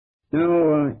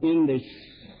Now, in this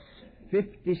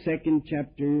 52nd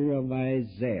chapter of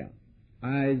Isaiah,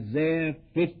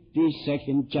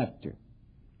 52nd chapter.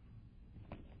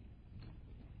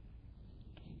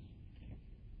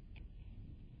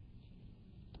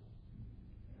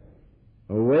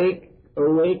 Awake,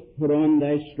 awake, put on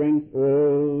thy strength,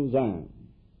 O Zion.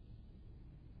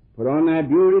 Put on thy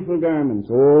beautiful garments,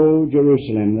 O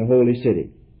Jerusalem, the holy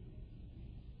city.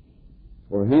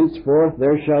 For henceforth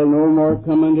there shall no more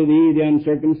come unto thee the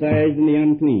uncircumcised and the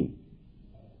unclean.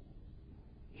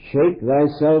 Shake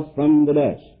thyself from the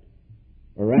dust.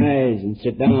 Arise and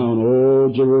sit down,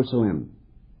 O Jerusalem.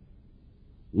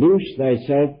 Loose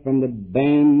thyself from the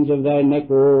bands of thy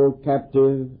neck, O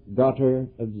captive daughter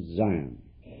of Zion.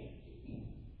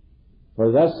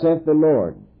 For thus saith the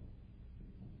Lord,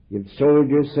 You've sold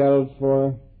yourself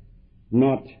for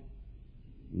naught,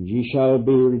 and ye shall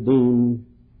be redeemed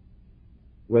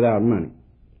without money.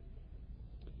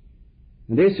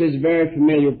 This is a very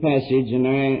familiar passage, and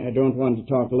I don't want to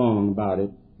talk long about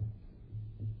it.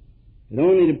 But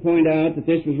only to point out that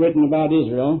this was written about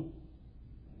Israel,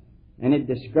 and it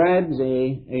describes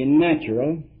a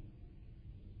natural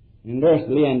and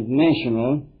earthly and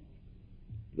national,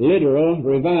 literal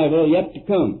revival yet to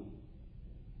come.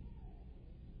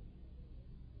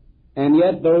 And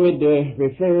yet, though it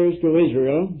refers to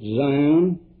Israel,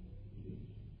 Zion,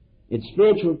 its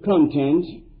spiritual content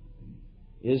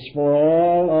is for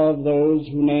all of those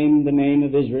who name the name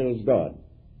of Israel as God,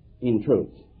 in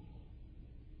truth.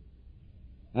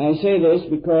 I say this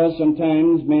because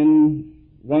sometimes men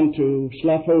want to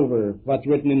slough over what's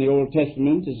written in the Old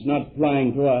Testament as not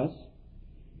applying to us.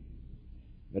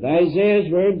 But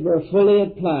Isaiah's words were fully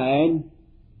applied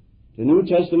to New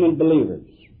Testament believers,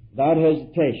 without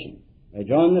hesitation, by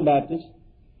John the Baptist,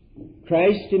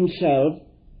 Christ himself,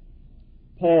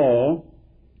 Paul,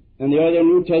 and the other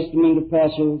New Testament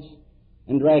apostles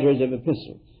and writers of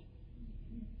epistles.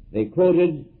 They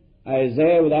quoted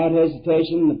Isaiah without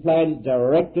hesitation and applied it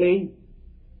directly,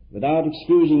 without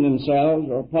excusing themselves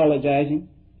or apologizing.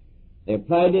 They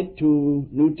applied it to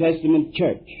New Testament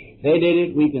church. They did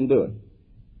it, we can do it.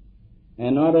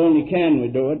 And not only can we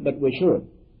do it, but we should.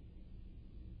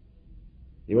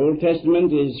 The Old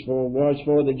Testament was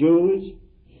for the Jews,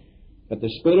 but the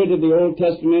spirit of the Old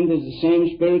Testament is the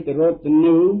same spirit that wrote the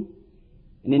New,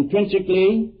 and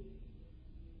intrinsically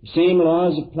the same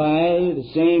laws apply, the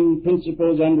same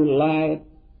principles underlie it.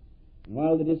 And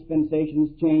while the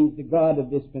dispensations change, the God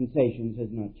of dispensations has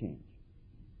not changed.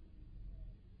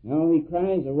 Now he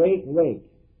cries, awake, awake.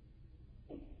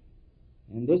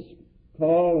 And this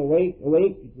call, awake,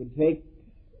 awake, it would take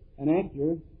an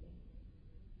actor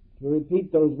to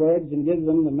repeat those words and give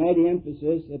them the mighty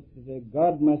emphasis that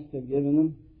God must have given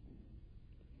them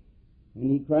when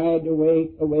he cried,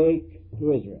 awake, awake,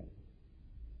 to Israel.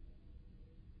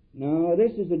 Now,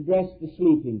 this is addressed to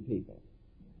sleeping people.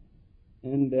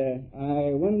 And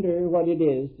I wonder what it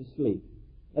is to sleep.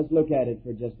 Let's look at it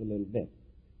for just a little bit.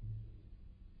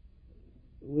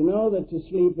 We know that to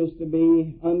sleep is to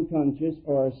be unconscious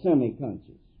or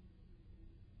semi-conscious.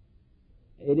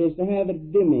 It is to have a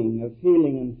dimming of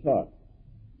feeling and thought.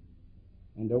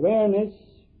 And awareness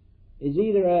is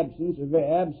either absent or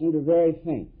very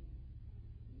faint.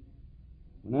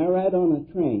 When I ride on a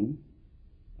train,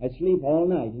 I sleep all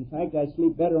night. In fact, I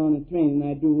sleep better on a train than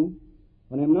I do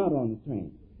when I'm not on the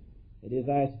train. It is,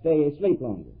 I stay asleep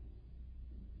longer.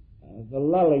 The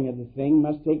lulling of the thing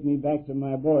must take me back to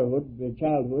my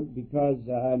childhood, because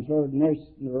I'm sort of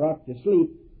nursed and rocked to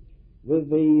sleep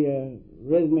with the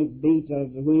rhythmic beat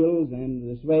of the wheels and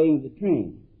the swaying of the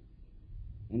train.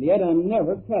 And yet I'm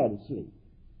never quite asleep.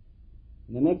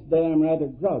 And the next day I'm rather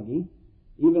groggy,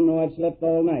 even though I've slept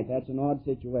all night. That's an odd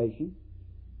situation,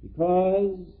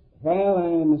 because while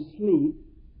I'm asleep,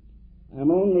 I'm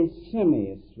only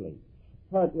semi-asleep,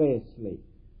 partway asleep.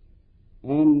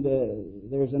 And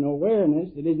there's an awareness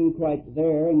that isn't quite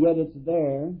there, and yet it's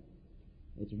there.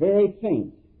 It's very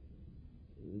faint.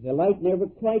 The light never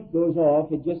quite goes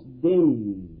off, it just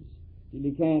dims till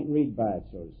you can't read by it,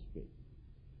 so to speak.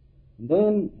 And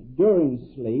then, during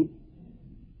sleep,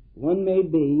 one may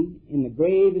be in the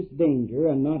gravest danger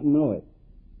and not know it.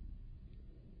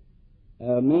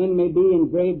 A man may be in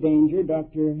grave danger.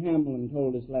 Dr. Hamlin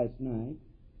told us last night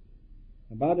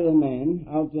about a man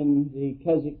out in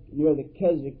near the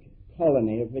Keswick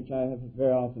colony, of which I have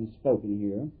very often spoken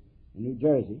here, in New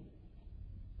Jersey.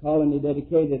 Colony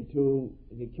dedicated to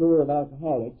the cure of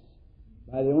alcoholics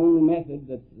by the only method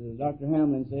that Dr.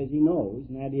 Hamlin says he knows,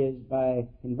 and that is by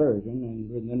conversion and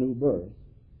with the new birth.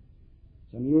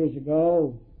 Some years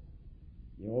ago,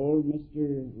 the old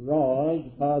Mr. Rawls,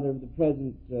 the father of the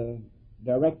present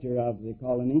director of the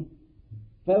colony,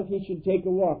 felt he should take a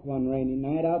walk one rainy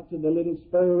night out to the little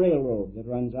spur railroad that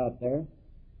runs out there.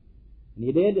 And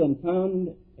he did, and found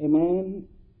a man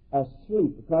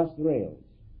asleep across the rails,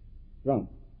 drunk.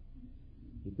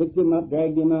 He picked him up,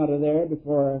 dragged him out of there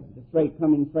before the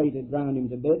coming freight had ground him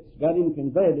to bits, got him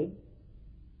converted,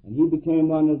 and he became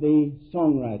one of the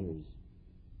songwriters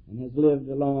and has lived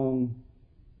a long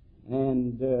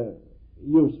and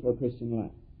useful Christian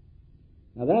life.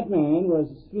 Now that man was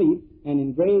asleep and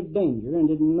in grave danger and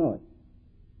didn't know it.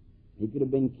 He could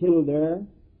have been killed there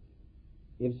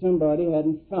if somebody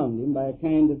hadn't found him by a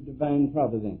kind of divine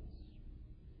providence.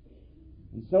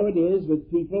 And so it is with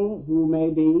people who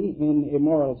may be in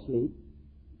immoral sleep.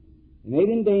 They may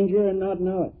be in danger and not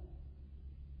know it.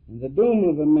 And the doom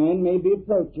of a man may be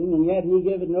approaching, and yet he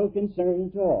giveth no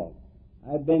concern at all.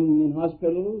 I've been in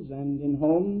hospitals and in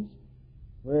homes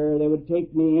where they would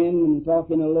take me in and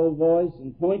talk in a low voice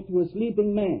and point to a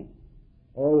sleeping man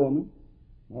or a woman,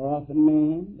 more often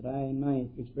man, but in my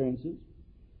experiences.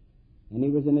 And he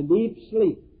was in a deep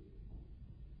sleep,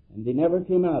 and he never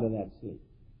came out of that sleep.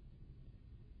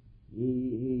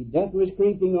 Death was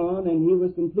creeping on, and he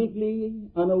was completely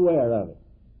unaware of it.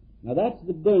 Now that's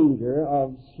the danger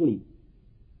of sleep.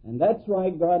 And that's why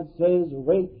God says,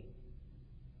 awake,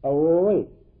 awake.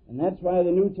 And that's why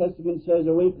the New Testament says,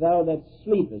 awake thou that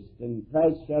sleepest, and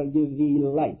Christ shall give thee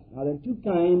light. Now there are two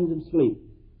kinds of sleep,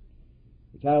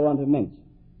 which I want to mention.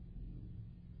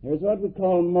 There's what we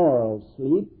call moral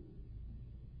sleep.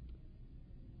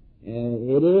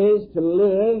 It is to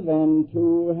live and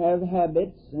to have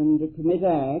habits and to commit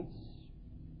acts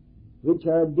which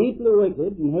are deeply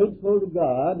wicked and hateful to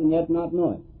God and yet not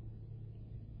know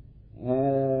it.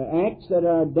 Acts that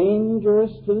are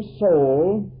dangerous to the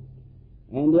soul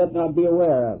and yet not be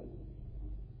aware of it.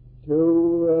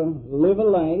 To live a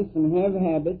life and have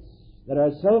habits that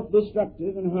are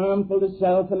self-destructive and harmful to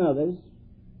self and others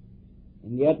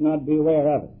and yet not be aware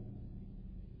of it.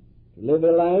 To live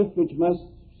a life which must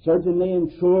certainly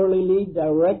and surely lead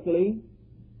directly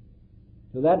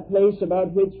to that place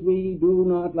about which we do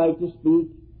not like to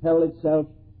speak, hell itself,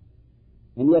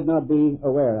 and yet not be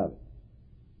aware of it.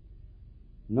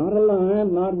 Not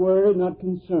alarmed, not worried, not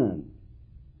concerned.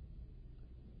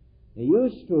 They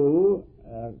used to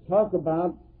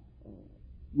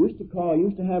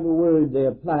used to have a word they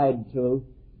applied to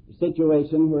a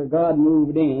situation where God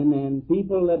moved in, and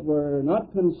people that were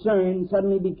not concerned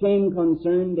suddenly became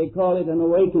concerned. They call it an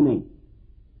awakening.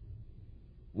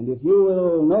 And if you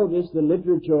will notice the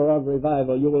literature of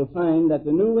revival, you will find that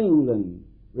the New England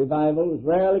revival was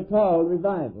rarely called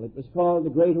revival. It was called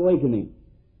the Great Awakening.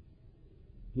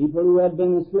 People who had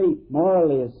been asleep,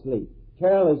 morally asleep,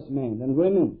 careless men and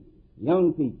women,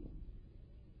 young people,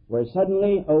 were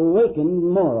suddenly awakened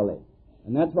morally.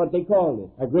 And that's what they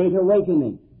called it, a Great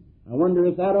Awakening. I wonder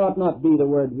if that ought not be the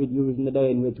word we'd use in the day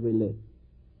in which we live.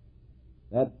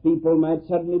 That people might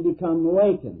suddenly become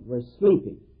awakened. We're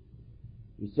sleeping.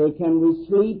 You say, can we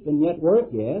sleep and yet work?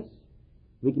 Yes.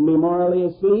 We can be morally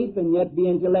asleep and yet be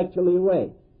intellectually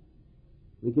awake.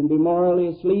 We can be morally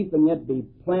asleep and yet be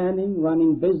planning,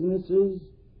 running businesses,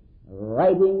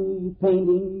 writing,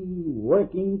 painting,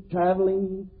 working,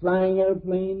 traveling, flying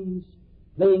airplanes,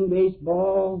 playing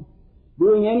baseball,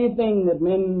 doing anything that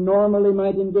men normally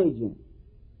might engage in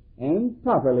and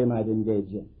properly might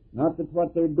engage in. Not that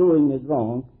what they're doing is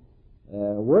wrong.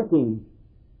 Work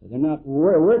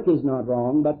is not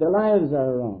wrong, but their lives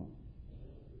are wrong.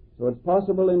 So it's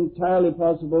possible, entirely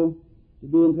possible, to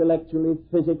be intellectually,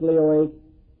 physically awake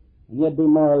and yet be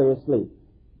morally asleep.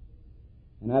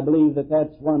 And I believe that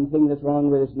that's one thing that's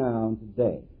wrong with us now and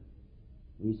today.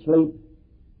 We sleep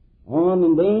on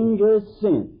in dangerous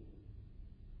sin.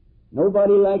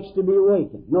 Nobody likes to be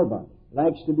awakened. Nobody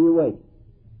likes to be awakened.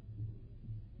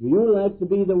 Do you like to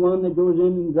be the one that goes in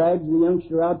and drags the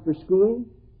youngster out for school?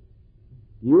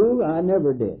 You? I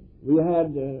never did. We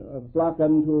had a flock of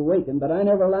them to awaken, but I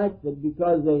never liked it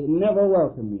because they never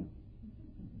welcomed me.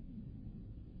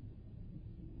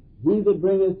 He that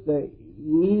bringeth the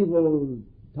evil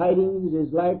tidings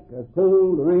is like a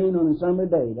cold rain on a summer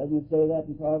day. Doesn't it say that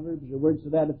in Proverbs, or words to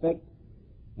that effect?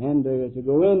 And to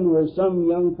go in where some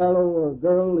young fellow or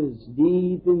girl is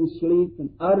deep in sleep and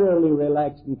utterly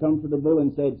relaxed and comfortable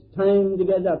and say, it's time to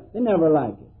get up. They never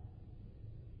like it.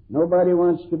 Nobody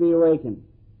wants to be awakened.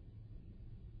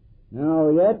 Now,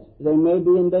 yet, they may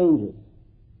be in danger.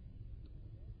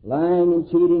 Lying and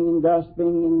cheating and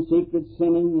gossiping and secret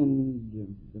sinning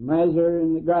and the miser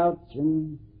and the grouch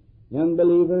and the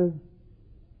unbeliever,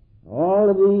 all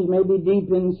of these may be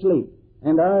deep in sleep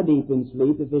and are deep in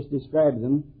sleep if this describes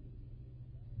them.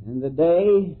 And the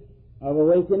day of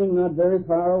awakening not very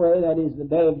far away, that is, the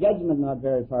day of judgment not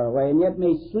very far away, and yet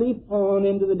may sleep on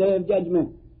into the day of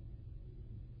judgment.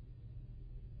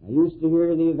 I used to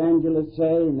hear the evangelists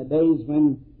say in the days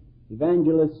when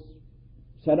evangelists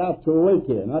set out to awake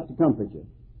you, not to comfort you.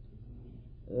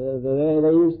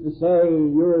 They used to say,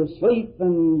 you're asleep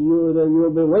and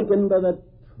you'll be wakened by the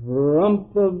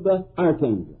trump of the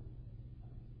archangel.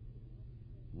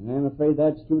 And I'm afraid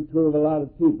that's too true of a lot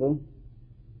of people.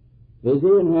 Busy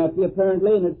and happy,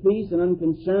 apparently, and at peace and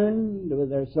unconcerned with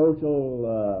their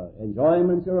social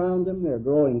enjoyments around them, their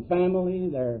growing family,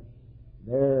 their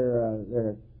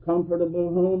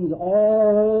comfortable homes,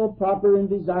 all proper and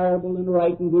desirable and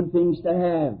right and good things to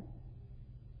have.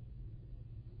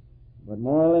 But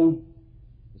morally,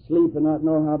 asleep and not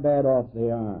know how bad off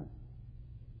they are.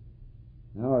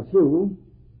 Now, a few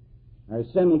are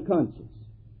semi-conscious.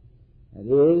 That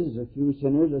is, a few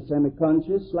sinners are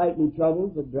semi-conscious, slightly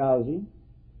troubled but drowsy,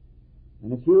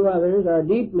 and a few others are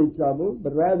deeply troubled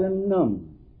but rather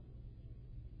numb,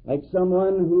 like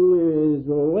someone who is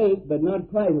awake but not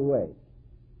quite awake.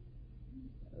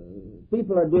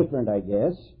 People are different, I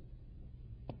guess,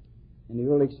 and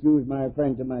you'll excuse my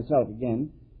referring to myself again.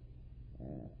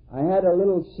 I had a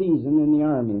little season in the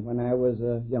Army when I was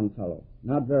a young fellow.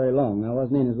 Not very long. I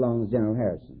wasn't in as long as General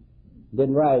Harrison.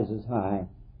 Didn't rise as high,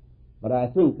 but I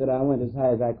think that I went as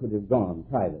high as I could have gone,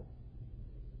 private.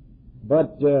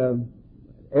 But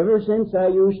ever since I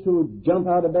used to jump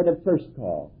out of bed at first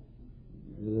call,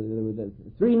 the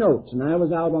 3 notes, and I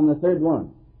was out on the 3rd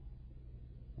one.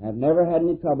 I've never had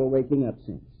any trouble waking up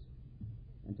since.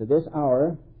 And to this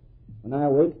hour, when I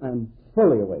awake, I'm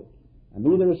fully awake. I'm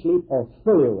either asleep or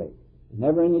fully awake. There's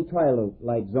never any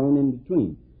twilight zone in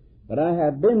between. But I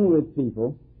have been with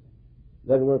people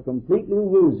that were completely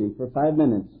woozy for 5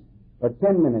 minutes or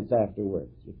 10 minutes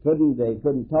afterwards. They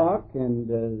couldn't talk, and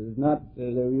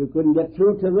you couldn't get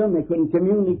through to them. They couldn't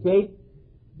communicate.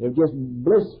 They were just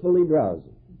blissfully drowsy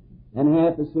and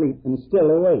half asleep and still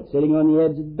awake, sitting on the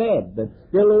edge of the bed, but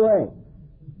still awake,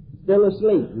 still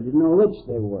asleep. You didn't know which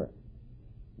they were.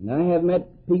 And I have met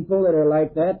people that are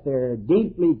like that. They're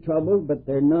deeply troubled, but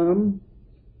they're numb.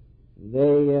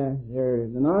 They're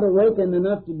not awakened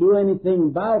enough to do anything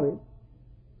about it.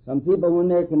 Some people, when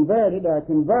they're converted, are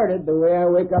converted the way I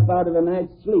wake up out of a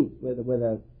night's sleep, with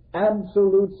an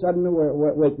absolute sudden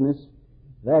awakeness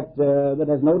that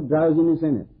has no drowsiness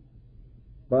in it.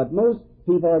 But most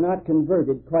people are not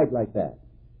converted quite like that.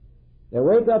 They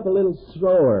wake up a little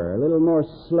slower, a little more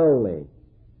slowly,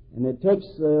 and it takes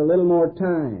a little more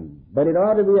time. But it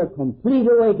ought to be a complete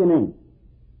awakening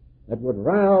that would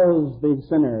rouse the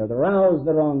sinner, rouse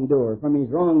the wrongdoer from his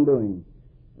wrongdoing,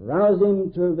 rouse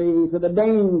him to the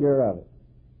danger of it.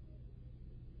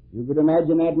 You could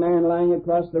imagine that man lying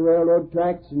across the railroad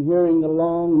tracks and hearing the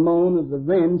long moan of the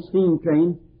then steam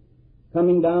train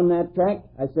coming down that track.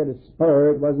 I said a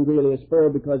spur. It wasn't really a spur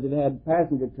because it had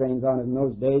passenger trains on it in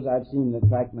those days. I've seen the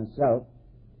track myself.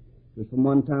 It was from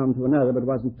one town to another, but it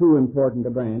wasn't too important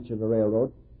a branch of the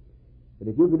railroad. But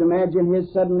if you could imagine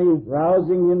his suddenly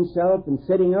rousing himself and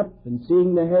sitting up and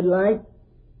seeing the headlight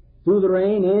through the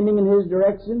rain, aiming in his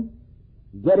direction,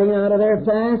 getting out of there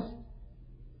fast,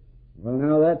 well,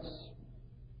 now that's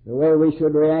the way we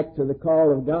should react to the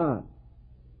call of God.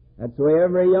 That's the way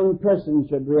every young person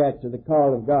should react to the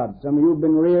call of God. Some of you have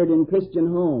been reared in Christian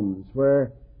homes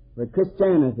where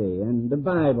Christianity and the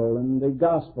Bible and the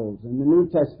Gospels and the New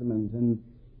Testament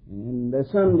and the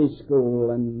Sunday school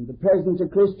and the presence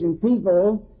of Christian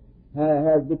people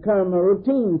has become a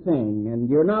routine thing, and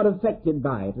you're not affected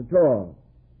by it at all.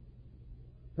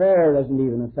 Prayer doesn't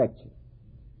even affect you.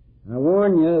 I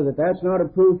warn you that that's not a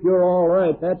proof you're all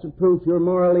right. That's a proof you're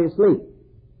morally asleep,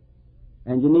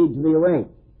 and you need to be awake.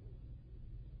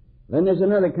 Then there's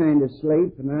another kind of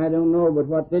sleep, and I don't know but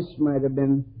what this might have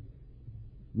been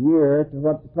nearer to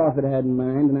what the prophet had in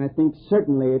mind, and I think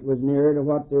certainly it was nearer to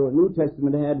what the New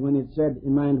Testament had when it said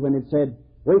in mind when it said,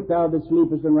 "Wake thou that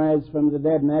sleepest and rise from the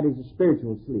dead," and that is a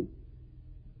spiritual sleep.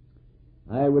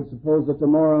 I would suppose that the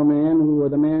moral man, or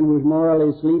the man who's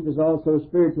morally asleep, is also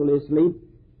spiritually asleep,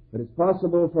 but it's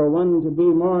possible for one to be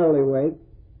morally awake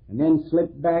and then slip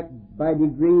back by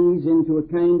degrees into a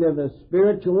kind of a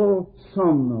spiritual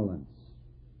somnolence.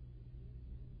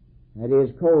 That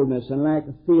is, coldness and lack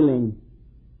of feeling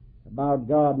about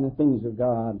God and the things of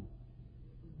God,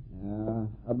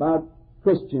 about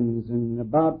Christians and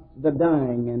about the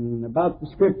dying and about the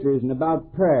Scriptures and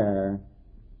about prayer.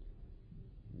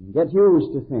 And get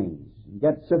used to things, and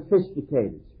get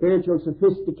sophisticated, spiritual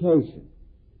sophistication.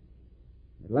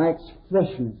 It lacks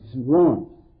freshness and warmth.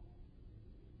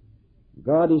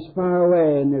 God is far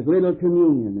away, and there's little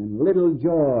communion and little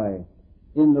joy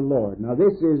in the Lord. Now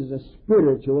this is a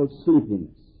spiritual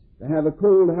sleepiness. To have a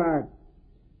cold heart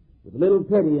with little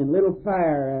pity and little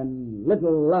fire and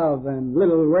little love and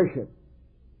little worship.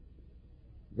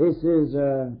 This is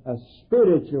a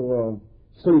spiritual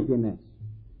sleepiness.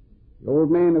 The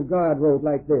old man of God wrote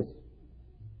like this.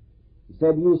 He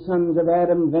said, "Ye sons of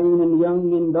Adam, vain and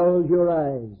young, indulge your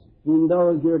eyes,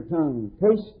 indulge your tongue,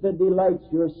 taste the delights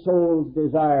your souls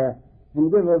desire,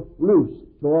 and give a loose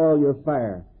to all your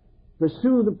fire.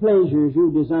 Pursue the pleasures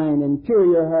you design, and cheer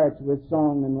your hearts with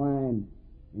song and wine.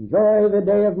 Enjoy the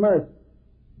day of mirth,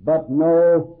 but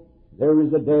know there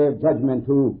is a day of judgment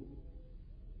too."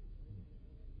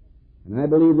 And I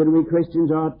believe that we Christians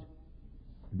ought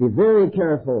to be very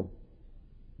careful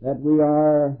that we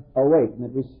are awake, and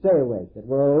that we stay awake, that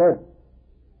we're alert,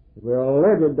 that we're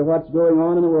alerted to what's going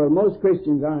on in the world. Most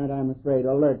Christians aren't, I'm afraid,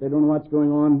 alert. They don't know what's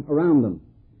going on around them.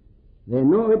 They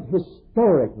know it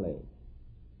historically.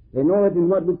 They know it in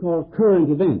what we call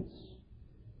current events.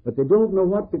 But they don't know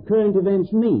what the current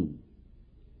events mean.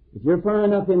 If you're far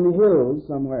enough in the hills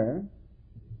somewhere,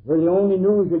 where the only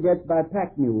news you get by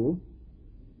pack mule,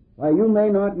 why, you may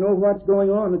not know what's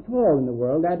going on at all in the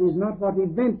world. That is not what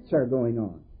events are going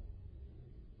on.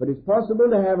 But it's possible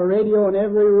to have a radio in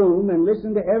every room and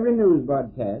listen to every news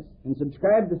broadcast and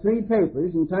subscribe to 3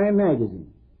 papers and Time magazine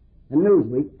and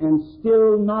Newsweek and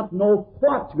still not know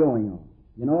what's going on.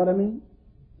 You know what I mean?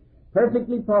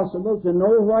 Perfectly possible to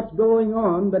know what's going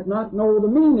on but not know the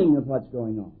meaning of what's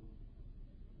going on.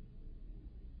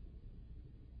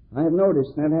 I have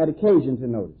noticed, and I've had occasion to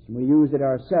notice, and we use it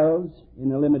ourselves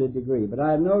in a limited degree, but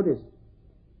I've noticed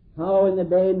how in the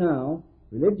day now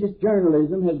religious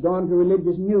journalism has gone to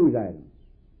religious news items.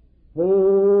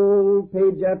 Whole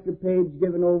page after page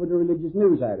given over to religious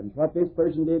news items. What this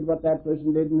person did, what that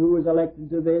person did, and who was elected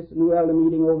to this, and who held a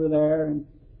meeting over there, and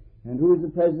who's the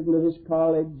president of this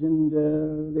college, and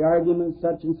the arguments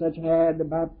such and such had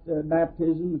about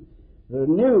baptism. The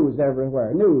news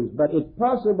everywhere, news. But it's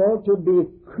possible to be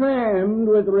crammed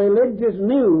with religious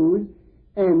news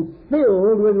and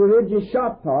filled with religious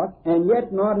shop talk and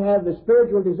yet not have the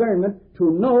spiritual discernment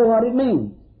to know what it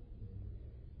means.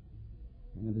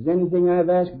 And if there's anything I've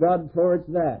asked God for, it's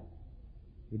that.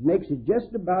 It makes it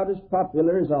just about as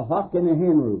popular as a hawk in a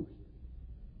hen roost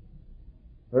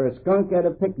or a skunk at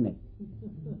a picnic.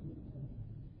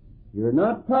 You're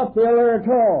not popular at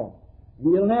all.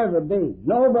 And you'll never be.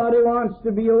 Nobody wants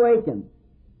to be awakened.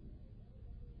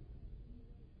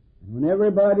 When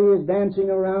everybody is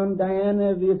dancing around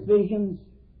Diana of the Ephesians,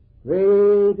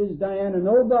 great is Diana,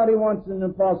 nobody wants an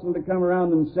apostle to come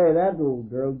around and say, "That old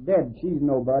girl's dead, she's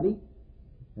nobody."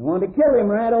 They want to kill him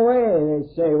right away. They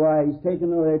say, "Why,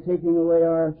 they're taking away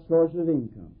our source of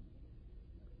income."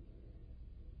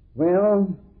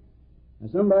 Well,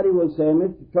 somebody will say,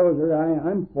 "Mr. Tozer,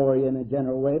 I'm for you in a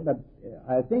general way, but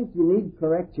I think you need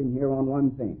correction here on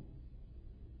one thing.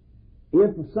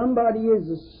 If somebody is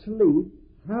asleep,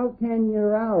 how can you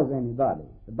rouse anybody?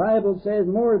 The Bible says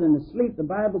more than asleep. The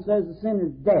Bible says the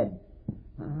sinner's dead.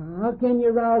 How can you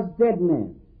rouse dead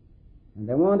men?" And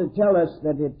they want to tell us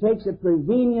that it takes a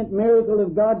prevenient miracle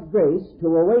of God's grace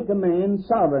to awake a man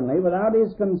sovereignly without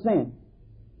his consent.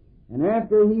 And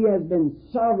after he has been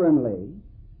sovereignly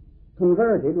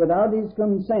converted without his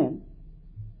consent,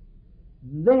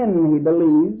 then he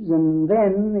believes, and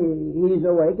then he's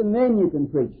awake, and then you can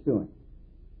preach to him.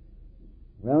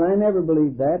 Well, I never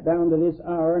believed that down to this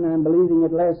hour, and I'm believing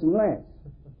it less and less.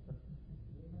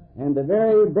 And the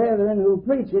very brethren who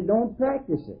preach it don't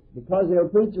practice it, because they'll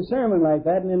preach a sermon like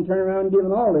that and then turn around and give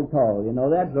an altar call. You know,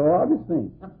 that's the oddest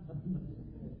thing.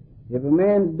 If a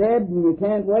man's dead and you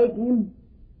can't wake him,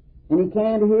 and he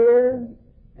can't hear,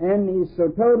 and he's so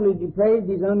totally depraved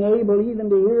he's unable even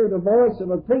to hear the voice of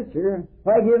a preacher,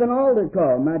 why give an altar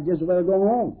call? Might just well go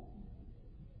home.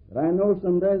 But I know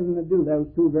some brethren that do those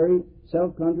two very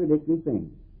self-contradictory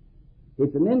things.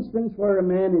 It's an instance where a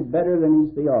man is better than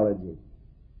his theology.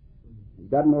 He's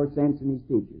got more sense than his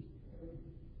teachers.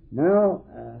 Now,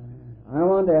 I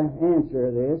want to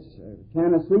answer this.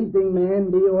 Can a sleeping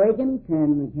man be awakened?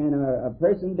 Can a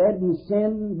person dead in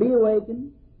sin be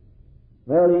awakened?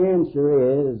 Well, the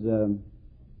answer is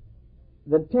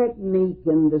the technique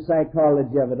and the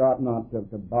psychology of it ought not to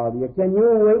bother you. Can you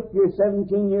awake your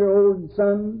 17-year-old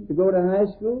son to go to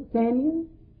high school? Can you?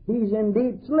 He's in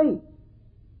deep sleep.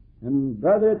 And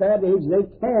brother, at that age, they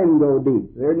can go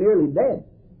deep. They're nearly dead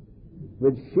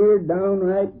with sheer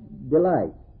downright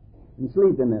delight and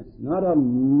sleepiness. Not a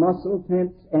muscle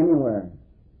tense anywhere.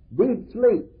 Deep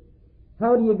sleep.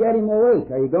 How do you get him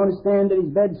awake? Are you going to stand at his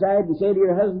bedside and say to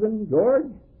your husband,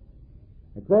 "George,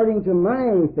 according to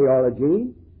my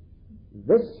theology,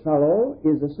 This fellow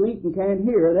is asleep and can't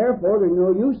hear, therefore there's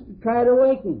no use to try to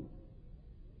wake him.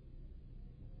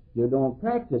 You don't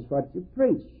practice what you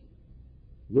preach.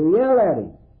 You yell at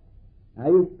him. I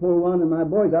used to pull one of my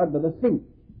boys out by the feet.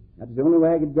 That's the only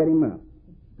way I could get him up.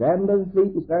 Grab him by the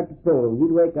feet and start to pull him.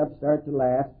 He'd wake up, start to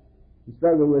laugh, and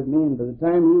struggle with me, and by the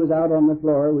time he was out on the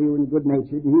floor, we were in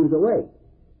good-natured, and he was awake.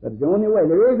 That's the only way.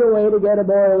 There is a way to get a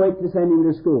boy awake to send him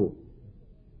to school.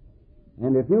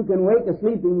 And if you can wake a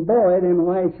sleeping boy, then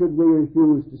why should we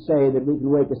refuse to say that we can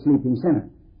wake a sleeping sinner?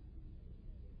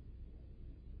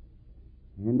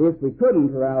 And if we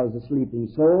couldn't arouse a sleeping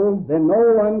soul, then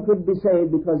no one could be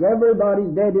saved, because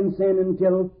everybody's dead in sin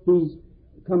until he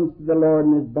comes to the Lord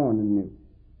and is born anew.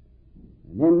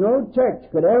 And then no church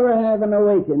could ever have an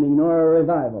awakening nor a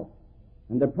revival.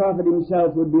 And the prophet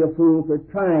himself would be a fool for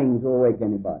trying to awake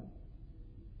anybody.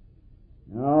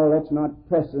 Now, let's not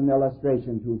press an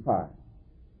illustration too far.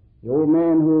 The old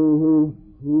man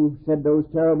who said those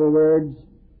terrible words,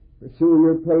 pursue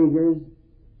your pleasures,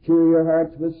 cheer your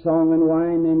hearts with song and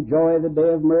wine, enjoy the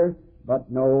day of mirth.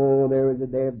 But no, there is a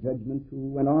day of judgment, who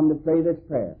went on to pray this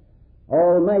prayer.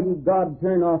 Almighty God,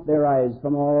 turn off their eyes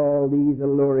from all these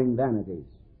alluring vanities,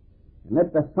 and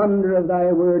let the thunder of thy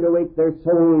word awake their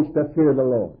souls to fear the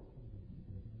Lord.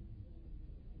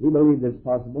 We believe this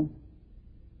possible.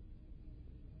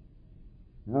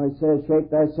 Now he says, shake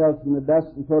thyself from the dust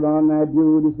and put on thy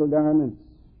beautiful garments.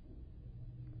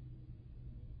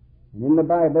 And in the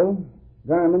Bible,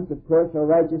 garments, of course, are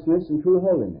righteousness and true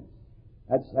holiness.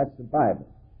 That's the Bible.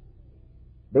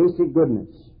 Basic goodness.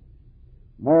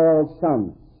 Moral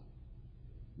soundness.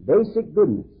 Basic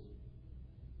goodness.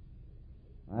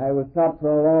 I was taught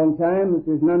for a long time that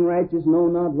there's none righteous, no,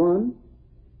 not one,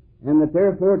 and that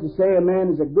therefore to say a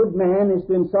man is a good man is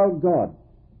to insult God.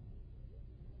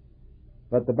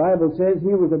 But the Bible says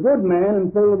he was a good man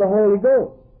and full of the Holy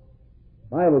Ghost.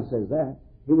 The Bible says that.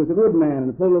 He was a good man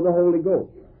and full of the Holy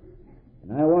Ghost.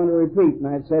 And I want to repeat, and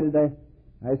I've said it,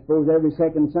 I suppose, every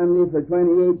second Sunday for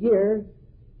 28 years,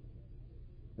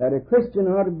 that a Christian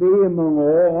ought to be, among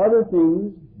all other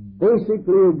things,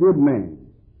 basically a good man.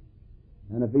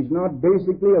 And if he's not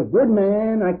basically a good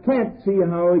man, I can't see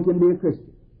how he can be a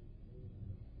Christian.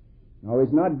 Now,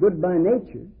 he's not good by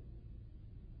nature.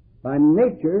 By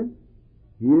nature,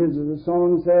 he is, as the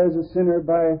song says, a sinner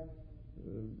by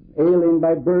alien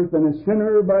by birth and a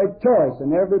sinner by choice.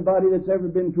 And everybody that's ever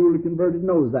been truly converted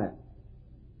knows that.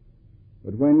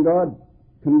 But when God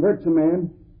converts a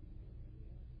man,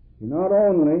 he not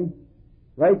only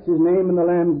writes his name in the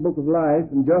Lamb's Book of Life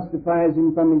and justifies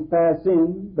him from his past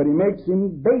sins, but he makes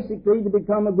him basically to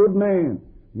become a good man.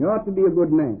 He ought to be a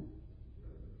good man.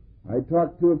 I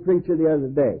talked to a preacher the other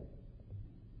day.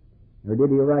 Or did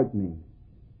he write me?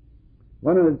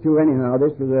 One of the two, anyhow.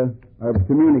 This was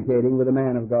communicating with a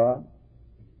man of God.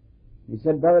 He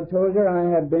said, Brother Tozer, I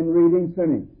have been reading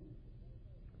Finney.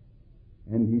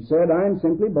 And he said, I'm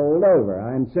simply bowled over.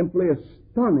 I'm simply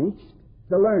astonished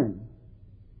to learn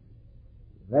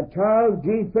that Charles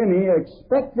G. Finney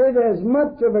expected as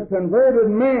much of a converted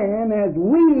man as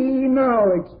we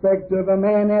now expect of a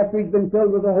man after he's been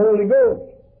filled with the Holy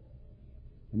Ghost.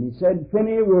 And he said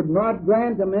Finney would not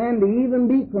grant a man to even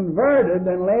be converted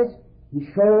unless he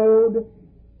showed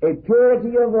a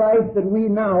purity of life that we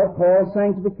now call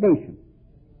sanctification.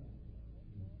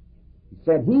 He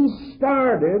said he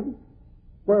started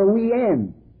where we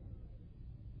end.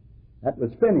 That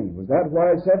was Finney. Was that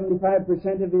why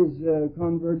 75% of his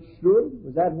converts stood?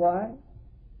 Was that why?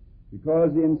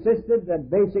 Because he insisted that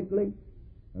basically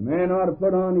a man ought to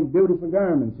put on his beautiful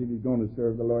garments if he's going to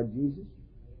serve the Lord Jesus.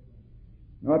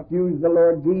 Not use the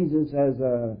Lord Jesus as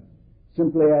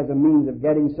simply as a means of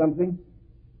getting something.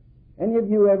 Any of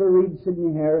you ever read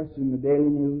Sidney Harris in the Daily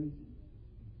News?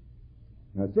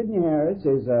 Now, Sidney Harris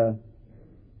is a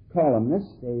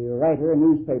columnist, a writer, a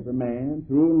newspaper man,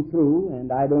 through and through,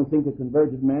 and I don't think a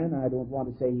converted man. I don't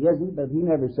want to say he isn't, but he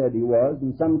never said he was,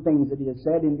 and some things that he has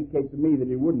said indicate to me that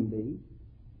he wouldn't be.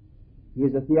 He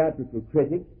is a theatrical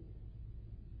critic,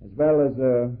 as well as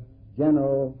a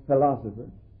general philosopher.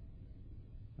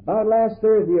 About last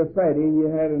Thursday or Friday, he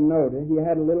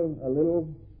had a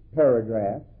little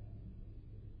paragraph.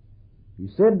 He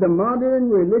said, the modern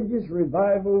religious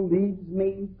revival leaves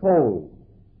me cold.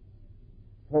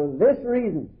 For this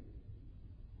reason,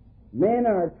 men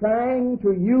are trying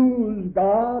to use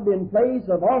God in place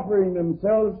of offering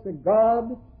themselves to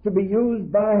God to be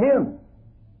used by Him.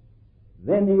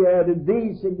 Then he added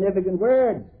these significant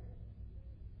words.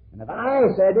 And if I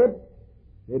said it,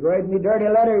 they'd write me dirty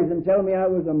letters and tell me I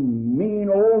was a mean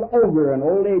old ogre and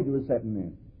old age was setting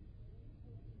in.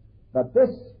 But this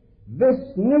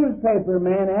newspaper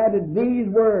man added these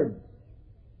words.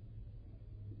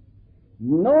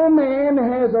 No man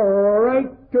has a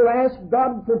right to ask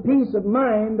God for peace of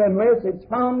mind unless it's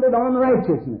founded on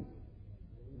righteousness.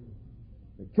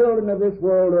 The children of this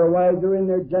world are wiser in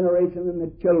their generation than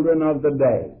the children of the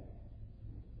day.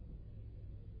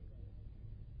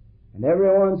 And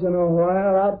every once in a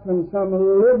while, out from some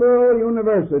liberal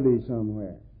university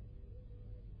somewhere,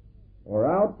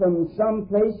 or out from some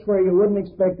place where you wouldn't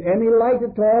expect any light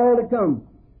at all to come,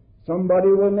 somebody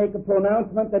will make a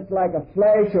pronouncement that's like a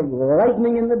flash of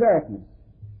lightning in the darkness,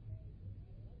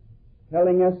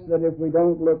 telling us that if we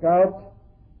don't look out,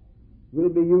 we'll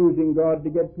be using God to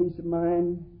get peace of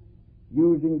mind,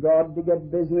 using God to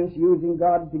get business, using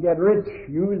God to get rich,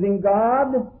 using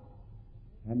God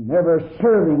and never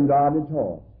serving God at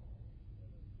all.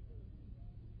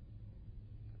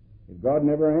 If God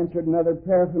never answered another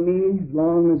prayer for me as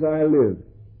long as I live,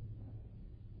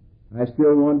 I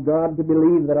still want God to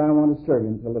believe that I want to serve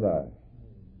Him till I die.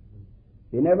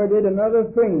 He never did another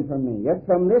thing for me, yet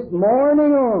from this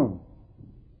morning on,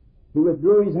 He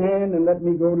withdrew His hand and let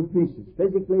me go to pieces,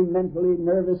 physically, mentally,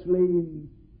 nervously,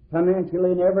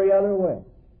 financially, in every other way.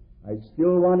 I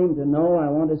still want Him to know I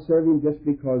want to serve Him just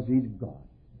because He's God.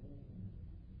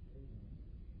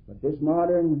 But this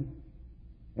modern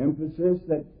emphasis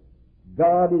that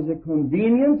God is a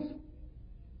convenience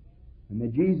and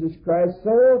that Jesus Christ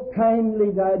so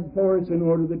kindly died for us in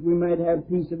order that we might have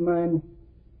peace of mind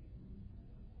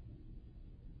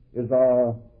is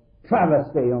a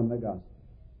travesty on the gospel.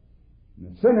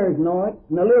 And the sinners know it,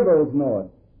 and the liberals know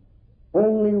it.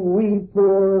 Only we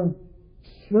poor,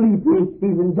 sleepy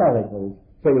evangelicals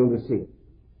fail to see it.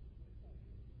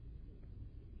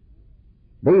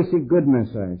 Basic goodness,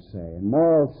 I say, and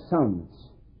moral soundness,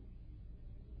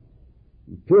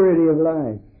 and purity of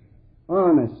life,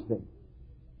 honesty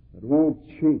that won't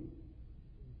cheat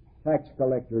tax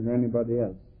collector or anybody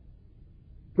else,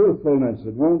 truthfulness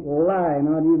that won't lie,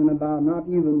 not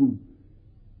even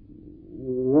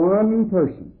one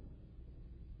person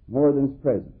more than is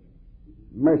present,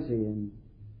 mercy and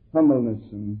humbleness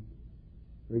and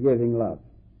forgiving love.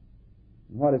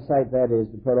 And what a sight that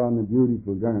is to put on the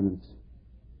beautiful garments.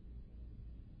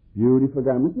 Beautiful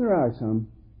garments. There are some.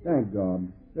 Thank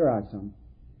God. There are some.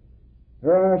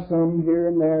 There are some here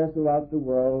and there throughout the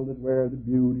world that wear the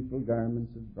beautiful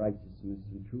garments of righteousness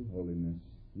and true holiness.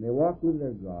 And they walk with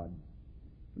their God.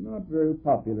 They're not very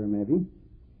popular, maybe.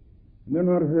 And they're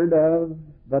not heard of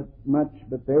but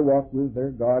they walk with their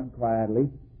God quietly.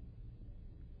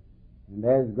 And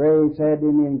as Gray said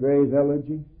in Gray's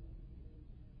elegy,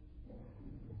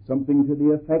 something to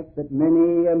the effect that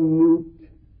many a mute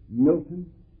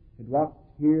Milton had walked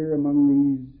here among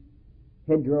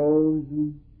these hedgerows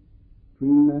and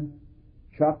between the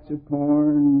shocks of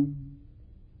corn,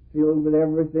 filled with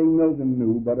everything Milton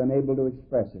knew, but unable to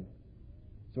express it.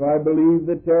 So I believe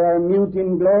that there are mute,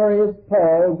 inglorious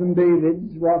Pauls and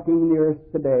Davids walking the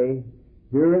earth today,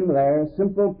 here and there,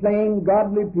 simple, plain,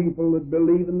 godly people that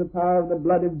believe in the power of the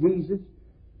blood of Jesus,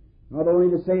 not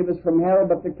only to save us from hell,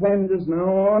 but to cleanse us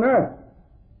now on earth.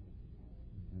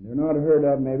 And they're not heard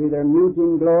of, maybe. They're mute,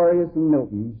 inglorious, and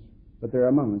Miltons, but they're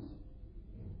among us.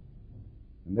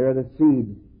 And they're the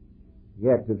seed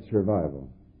yet of survival.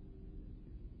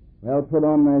 Well, put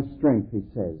on thy strength, he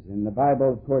says. In the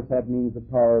Bible, of course, that means the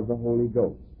power of the Holy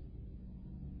Ghost.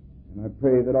 And I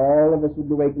pray that all of us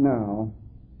would awake now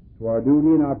to our duty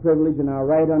and our privilege and our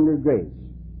right under grace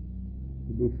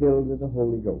to be filled with the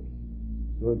Holy Ghost,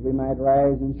 so that we might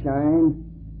rise and shine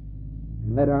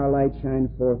and let our light shine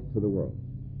forth to the world.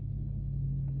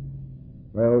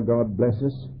 Well, God bless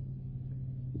us.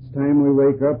 It's time we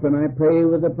wake up, and I pray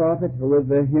with the prophet or with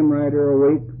the hymn writer,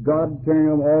 awake,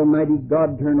 Almighty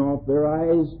God, turn off their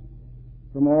eyes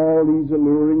from all these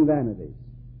alluring vanities,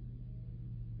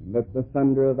 and let the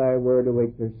thunder of thy word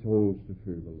awake their souls to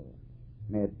fear the Lord.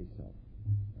 May it be so.